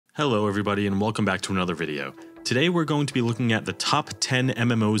Hello everybody and welcome back to another video. Today we're going to be looking at the top 10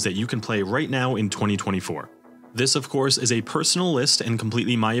 MMOs that you can play right now in 2024. This of course is a personal list and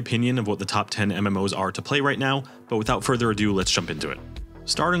completely my opinion of what the top 10 MMOs are to play right now, but without further ado, let's jump into it.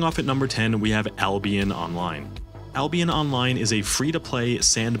 Starting off at number 10, we have Albion Online. Albion Online is a free-to-play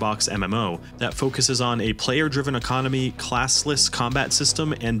sandbox MMO that focuses on a player-driven economy, classless combat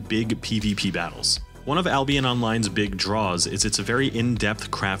system, and big PvP battles. One of Albion Online's big draws is its very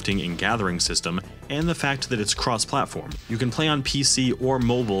in-depth crafting and gathering system, and the fact that it's cross-platform. You can play on PC or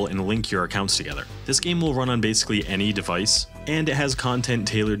mobile and link your accounts together. This game will run on basically any device, and it has content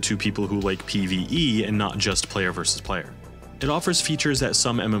tailored to people who like PvE and not just player versus player. It offers features that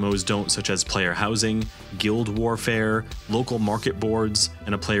some MMOs don't, such as player housing, guild warfare, local market boards,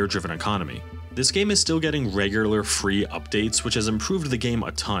 and a player-driven economy. This game is still getting regular free updates, which has improved the game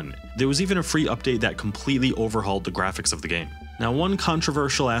a ton. There was even a free update that completely overhauled the graphics of the game. Now, one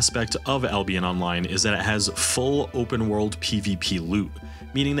controversial aspect of Albion Online is that it has full open-world PvP loot,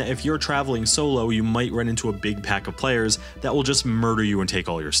 meaning that if you're traveling solo, you might run into a big pack of players that will just murder you and take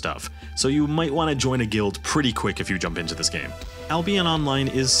all your stuff, so you might want to join a guild pretty quick if you jump into this game. Albion Online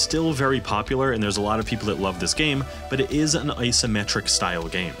is still very popular and there's a lot of people that love this game, but it is an isometric style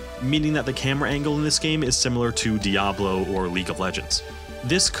game, meaning that the camera angle in this game is similar to Diablo or League of Legends.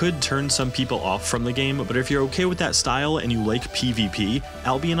 This could turn some people off from the game, but if you're okay with that style and you like PvP,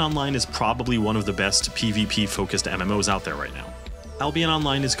 Albion Online is probably one of the best PvP-focused MMOs out there right now. Albion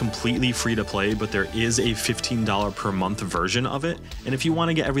Online is completely free to play, but there is a $15 per month version of it, and if you want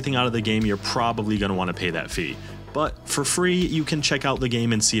to get everything out of the game, you're probably going to want to pay that fee. But for free, you can check out the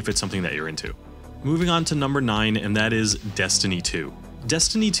game and see if it's something that you're into. Moving on to number 9, and that is Destiny 2.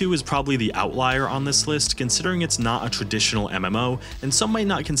 Destiny 2 is probably the outlier on this list, considering it's not a traditional MMO, and some might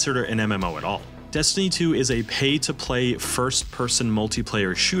not consider it an MMO at all. Destiny 2 is a pay-to-play first-person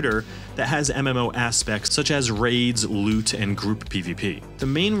multiplayer shooter that has MMO aspects such as raids, loot, and group PvP. The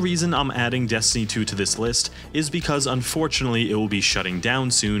main reason I'm adding Destiny 2 to this list is because unfortunately it will be shutting down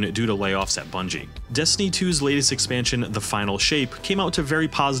soon due to layoffs at Bungie. Destiny 2's latest expansion, The Final Shape, came out to very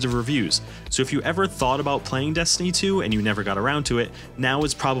positive reviews, so if you ever thought about playing Destiny 2 and you never got around to it, now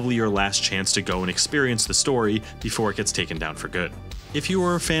is probably your last chance to go and experience the story before it gets taken down for good. If you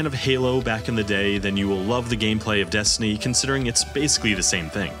were a fan of Halo back in the day, then you will love the gameplay of Destiny, considering it's basically the same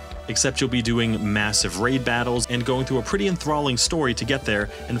thing, except you'll be doing massive raid battles and going through a pretty enthralling story to get there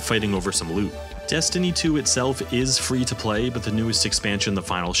and fighting over some loot. Destiny 2 itself is free to play, but the newest expansion, The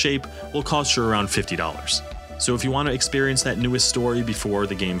Final Shape, will cost you around $50. So if you want to experience that newest story before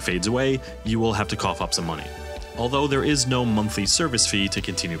the game fades away, you will have to cough up some money. Although there is no monthly service fee to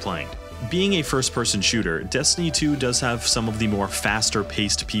continue playing. Being a first-person shooter, Destiny 2 does have some of the more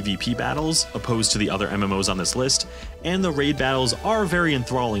faster-paced PvP battles opposed to the other MMOs on this list, and the raid battles are very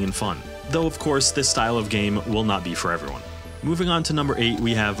enthralling and fun, though of course this style of game will not be for everyone. Moving on to number 8,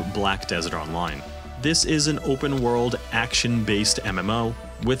 we have Black Desert Online. This is an open-world, action-based MMO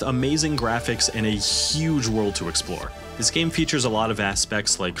with amazing graphics and a huge world to explore. This game features a lot of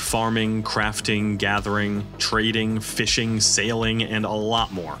aspects like farming, crafting, gathering, trading, fishing, sailing, and a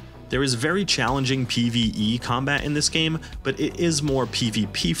lot more. There is very challenging PvE combat in this game, but it is more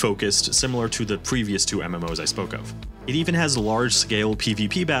PvP focused, similar to the previous two MMOs I spoke of. It even has large-scale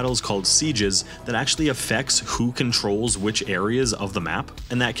PvP battles called sieges that actually affects who controls which areas of the map,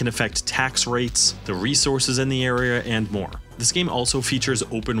 and that can affect tax rates, the resources in the area, and more. This game also features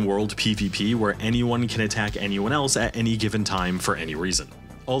open-world PvP where anyone can attack anyone else at any given time for any reason.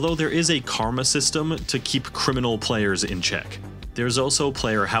 Although there is a karma system to keep criminal players in check. There's also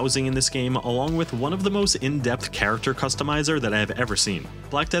player housing in this game, along with one of the most in-depth character customizer that I have ever seen.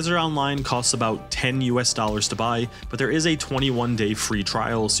 Black Desert Online costs about $10 US to buy, but there is a 21-day free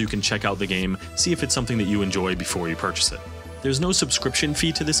trial so you can check out the game, see if it's something that you enjoy before you purchase it. There's no subscription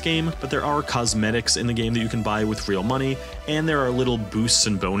fee to this game, but there are cosmetics in the game that you can buy with real money, and there are little boosts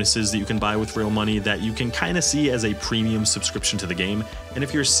and bonuses that you can buy with real money that you can kind of see as a premium subscription to the game, and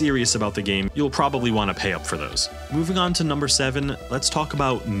if you're serious about the game, you'll probably want to pay up for those. Moving on to number 7, let's talk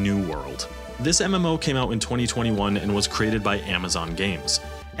about New World. This MMO came out in 2021 and was created by Amazon Games.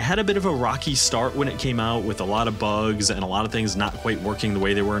 It had a bit of a rocky start when it came out, with a lot of bugs and a lot of things not quite working the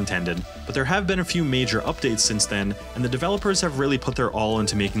way they were intended, but there have been a few major updates since then, and the developers have really put their all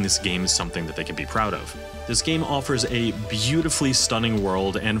into making this game something that they can be proud of. This game offers a beautifully stunning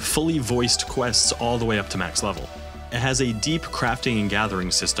world and fully voiced quests all the way up to max level. It has a deep crafting and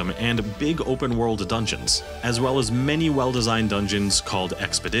gathering system and big open world dungeons, as well as many well-designed dungeons called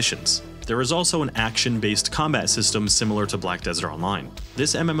expeditions. There is also an action-based combat system similar to Black Desert Online.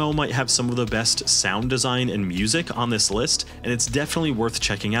 This MMO might have some of the best sound design and music on this list, and it's definitely worth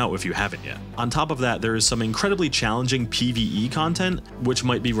checking out if you haven't yet. On top of that, there is some incredibly challenging PvE content, which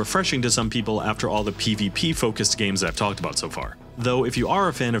might be refreshing to some people after all the PvP-focused games that I've talked about so far. Though if you are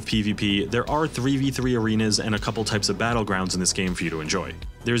a fan of PvP, there are 3v3 arenas and a couple types of battlegrounds in this game for you to enjoy.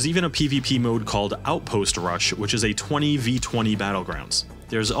 There's even a PvP mode called Outpost Rush, which is a 20v20 battlegrounds.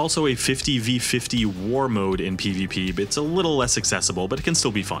 There's also a 50v50 war mode in PvP, but it's a little less accessible, but it can still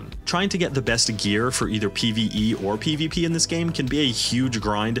be fun. Trying to get the best gear for either PvE or PvP in this game can be a huge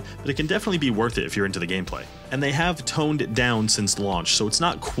grind, but it can definitely be worth it if you're into the gameplay. And they have toned it down since launch, so it's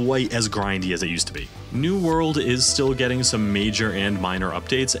not quite as grindy as it used to be. New World is still getting some major and minor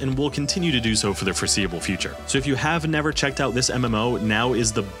updates, and will continue to do so for the foreseeable future. So if you have never checked out this MMO, now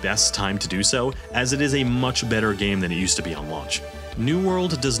is the best time to do so, as it is a much better game than it used to be on launch. New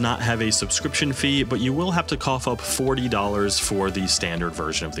World does not have a subscription fee, but you will have to cough up $40 for the standard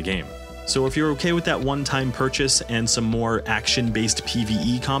version of the game. So if you're okay with that one-time purchase and some more action-based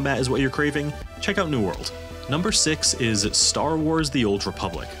PvE combat is what you're craving, check out New World. Number 6 is Star Wars: The Old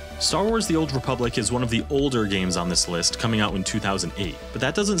Republic. Star Wars: The Old Republic is one of the older games on this list, coming out in 2008, but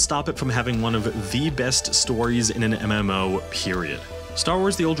that doesn't stop it from having one of the best stories in an MMO, period. Star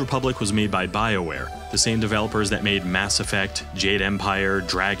Wars: The Old Republic was made by BioWare, the same developers that made Mass Effect, Jade Empire,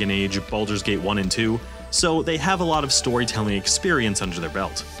 Dragon Age, Baldur's Gate 1 and 2, so they have a lot of storytelling experience under their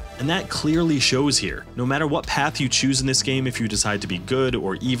belt. And that clearly shows here. No matter what path you choose in this game, if you decide to be good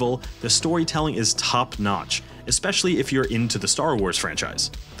or evil, the storytelling is top-notch, especially if you're into the Star Wars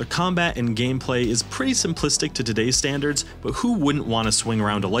franchise. The combat and gameplay is pretty simplistic to today's standards, but who wouldn't want to swing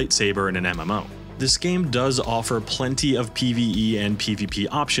around a lightsaber in an MMO? This game does offer plenty of PvE and PvP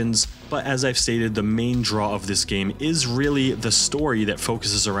options, but as I've stated, the main draw of this game is really the story that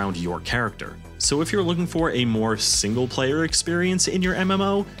focuses around your character. So if you're looking for a more single-player experience in your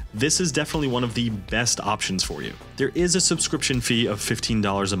MMO, this is definitely one of the best options for you. There is a subscription fee of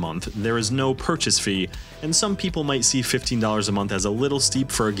 $15 a month, there is no purchase fee, and some people might see $15 a month as a little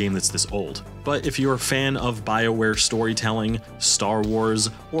steep for a game that's this old. But if you're a fan of BioWare storytelling, Star Wars,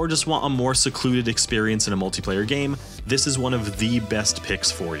 or just want a more secluded experience in a multiplayer game, this is one of the best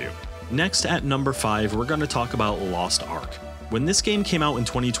picks for you. Next, at number 5, we're going to talk about Lost Ark. When this game came out in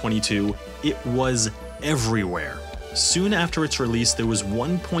 2022, it was everywhere. Soon after its release, there was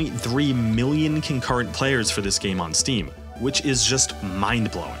 1.3 million concurrent players for this game on Steam, which is just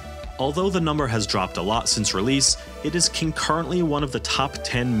mind-blowing. Although the number has dropped a lot since release, it is concurrently one of the top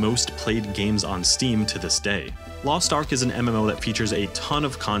 10 most played games on Steam to this day. Lost Ark is an MMO that features a ton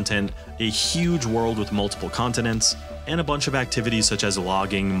of content, a huge world with multiple continents, and a bunch of activities such as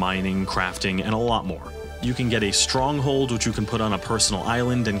logging, mining, crafting, and a lot more. You can get a stronghold which you can put on a personal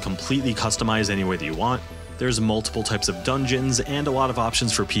island and completely customize any way that you want. There's multiple types of dungeons and a lot of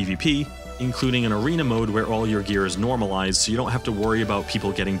options for PvP, including an arena mode where all your gear is normalized so you don't have to worry about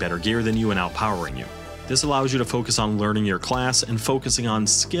people getting better gear than you and outpowering you. This allows you to focus on learning your class and focusing on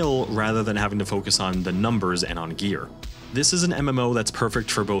skill rather than having to focus on the numbers and on gear. This is an MMO that's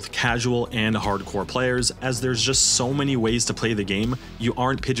perfect for both casual and hardcore players, as there's just so many ways to play the game, you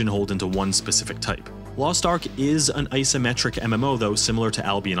aren't pigeonholed into one specific type. Lost Ark is an isometric MMO though, similar to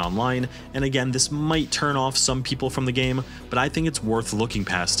Albion Online, and again, this might turn off some people from the game, but I think it's worth looking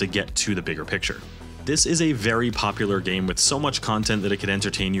past to get to the bigger picture. This is a very popular game with so much content that it could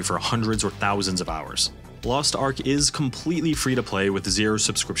entertain you for hundreds or thousands of hours. Lost Ark is completely free to play with zero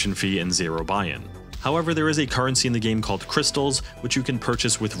subscription fee and zero buy-in. However, there is a currency in the game called crystals, which you can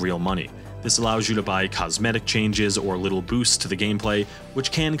purchase with real money. This allows you to buy cosmetic changes or little boosts to the gameplay,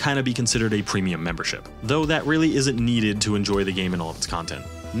 which can kind of be considered a premium membership, though that really isn't needed to enjoy the game and all of its content.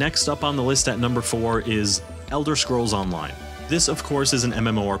 Next up on the list at number 4 is Elder Scrolls Online. This, of course, is an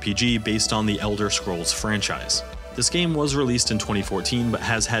MMORPG based on the Elder Scrolls franchise. This game was released in 2014, but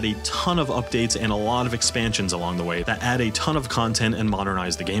has had a ton of updates and a lot of expansions along the way that add a ton of content and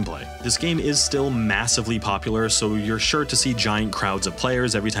modernize the gameplay. This game is still massively popular, so you're sure to see giant crowds of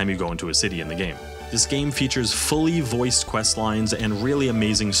players every time you go into a city in the game. This game features fully voiced quest lines and really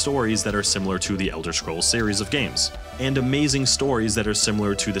amazing stories that are similar to the Elder Scrolls series of games, and amazing stories that are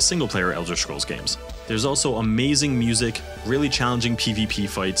similar to the single-player Elder Scrolls games. There's also amazing music, really challenging PvP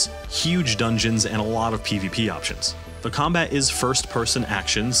fights, huge dungeons, and a lot of PvP options. The combat is first-person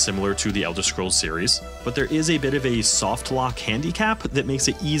action, similar to the Elder Scrolls series, but there is a bit of a soft lock handicap that makes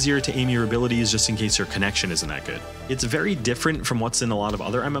it easier to aim your abilities just in case your connection isn't that good. It's very different from what's in a lot of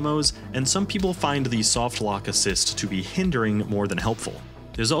other MMOs, and some people find the soft lock assist to be hindering more than helpful.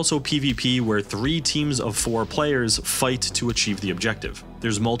 There's also PvP where 3 teams of 4 players fight to achieve the objective.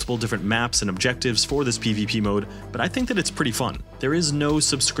 There's multiple different maps and objectives for this PvP mode, but I think that it's pretty fun. There is no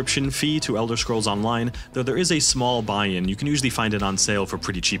subscription fee to Elder Scrolls Online, though there is a small buy-in. You can usually find it on sale for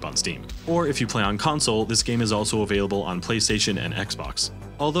pretty cheap on Steam. Or if you play on console, this game is also available on PlayStation and Xbox.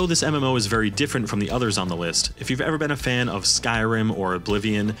 Although this MMO is very different from the others on the list, if you've ever been a fan of Skyrim or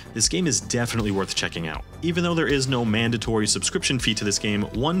Oblivion, this game is definitely worth checking out. Even though there is no mandatory subscription fee to this game,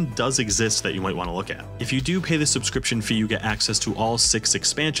 one does exist that you might want to look at. If you do pay the subscription fee, you get access to all 6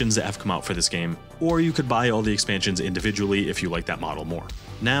 expansions that have come out for this game, or you could buy all the expansions individually if you like that model more.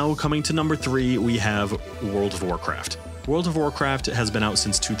 Now, coming to number 3, we have World of Warcraft. World of Warcraft has been out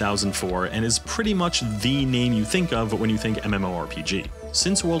since 2004 and is pretty much the name you think of when you think MMORPG.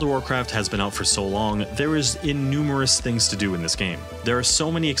 Since World of Warcraft has been out for so long, there is innumerous things to do in this game. There are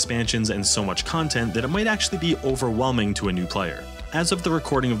so many expansions and so much content that it might actually be overwhelming to a new player. As of the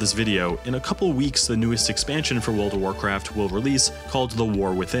recording of this video, in a couple weeks the newest expansion for World of Warcraft will release called The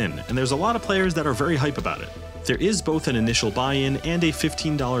War Within, and there's a lot of players that are very hype about it. There is both an initial buy-in and a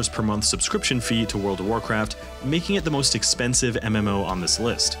 $15 per month subscription fee to World of Warcraft, making it the most expensive MMO on this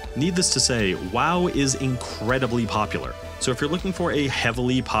list. Needless to say, WoW is incredibly popular, so if you're looking for a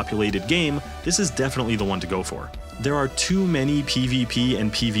heavily populated game, this is definitely the one to go for. There are too many PvP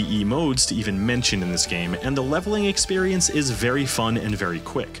and PvE modes to even mention in this game, and the leveling experience is very fun and very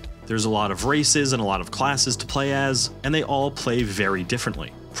quick. There's a lot of races and a lot of classes to play as, and they all play very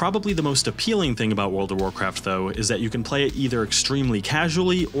differently. Probably the most appealing thing about World of Warcraft, though, is that you can play it either extremely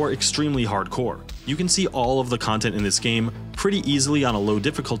casually or extremely hardcore. You can see all of the content in this game pretty easily on a low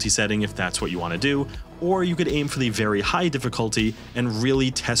difficulty setting if that's what you want to do, or you could aim for the very high difficulty and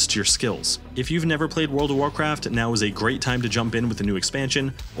really test your skills. If you've never played World of Warcraft, now is a great time to jump in with the new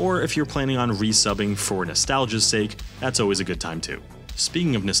expansion, or if you're planning on resubbing for nostalgia's sake, that's always a good time too.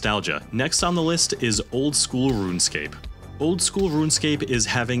 Speaking of nostalgia, next on the list is Old School Runescape. Old School Runescape is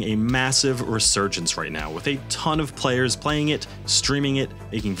having a massive resurgence right now, with a ton of players playing it, streaming it,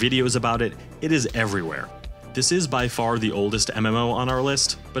 making videos about it. It is everywhere. This is by far the oldest MMO on our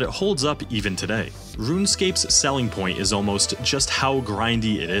list, but it holds up even today. RuneScape's selling point is almost just how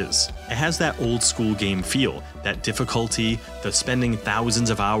grindy it is. It has that old school game feel, that difficulty, the spending thousands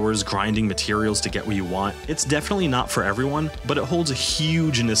of hours grinding materials to get what you want. It's definitely not for everyone, but it holds a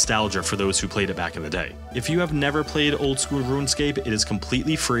huge nostalgia for those who played it back in the day. If you have never played Old School RuneScape, it is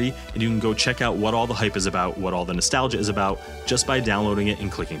completely free, and you can go check out what all the hype is about, what all the nostalgia is about, just by downloading it and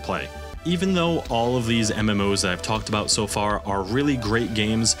clicking play. Even though all of these MMOs that I've talked about so far are really great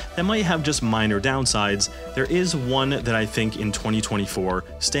games that might have just minor downsides, there is one that I think in 2024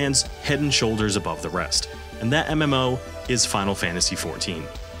 stands head and shoulders above the rest, and that MMO is Final Fantasy XIV.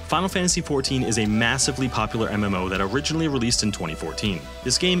 Final Fantasy XIV is a massively popular MMO that originally released in 2014.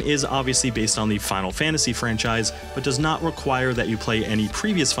 This game is obviously based on the Final Fantasy franchise, but does not require that you play any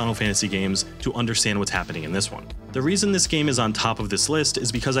previous Final Fantasy games to understand what's happening in this one. The reason this game is on top of this list is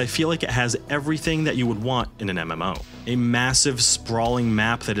because I feel like it has everything that you would want in an MMO. A massive, sprawling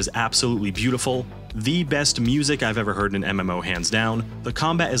map that is absolutely beautiful, the best music I've ever heard in an MMO hands down, the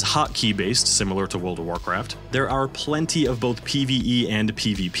combat is hotkey based similar to World of Warcraft, there are plenty of both PvE and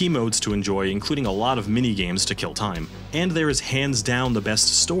PvP modes to enjoy, including a lot of mini-games to kill time, and there is hands down the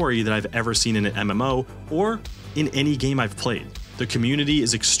best story that I've ever seen in an MMO or in any game I've played. The community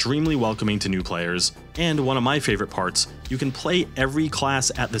is extremely welcoming to new players, and one of my favorite parts, you can play every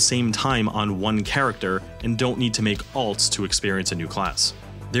class at the same time on one character and don't need to make alts to experience a new class.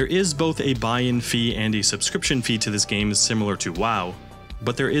 There is both a buy-in fee and a subscription fee to this game similar to WoW,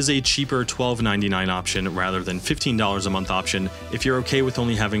 but there is a cheaper $12.99 option rather than $15 a month option if you're okay with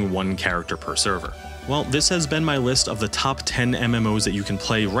only having one character per server. Well, this has been my list of the top 10 MMOs that you can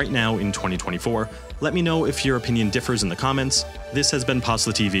play right now in 2024. Let me know if your opinion differs in the comments. This has been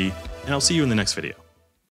PosllaTV, and I'll see you in the next video.